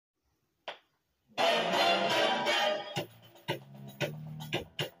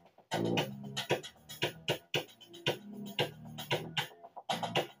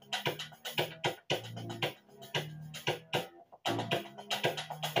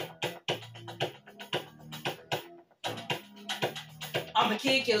I'ma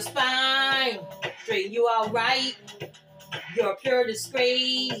kick your spine, straighten you out right. You're a pure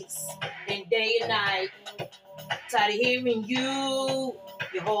disgrace, in day and night. Tired of hearing you,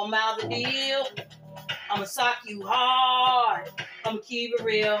 your whole mouth a deal. I'ma sock you hard, I'ma keep it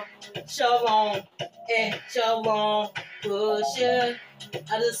real. Shove on and shove on, push you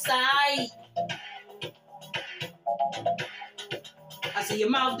out of sight. I see your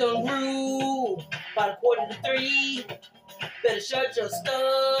mouth done grew, about 2:45. Better shut your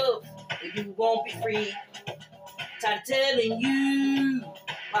stuff, or you won't be free. Tired of telling you,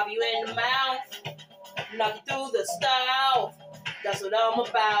 pop you in the mouth, knock you through the stuff. That's what I'm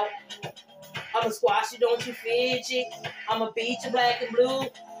about. I'ma squash you, don't you fidget. I'ma beat you black and blue.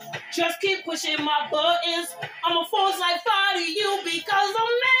 Just keep pushing my buttons. I'ma force like fire to you because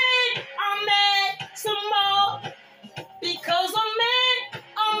I'm mad some more. Because I'm mad,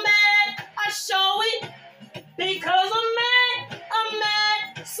 I show it. Because I'm mad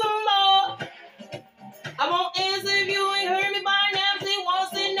some more. I won't answer if you ain't heard me by now. Say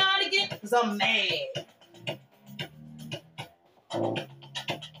once and not again, cause I'm mad.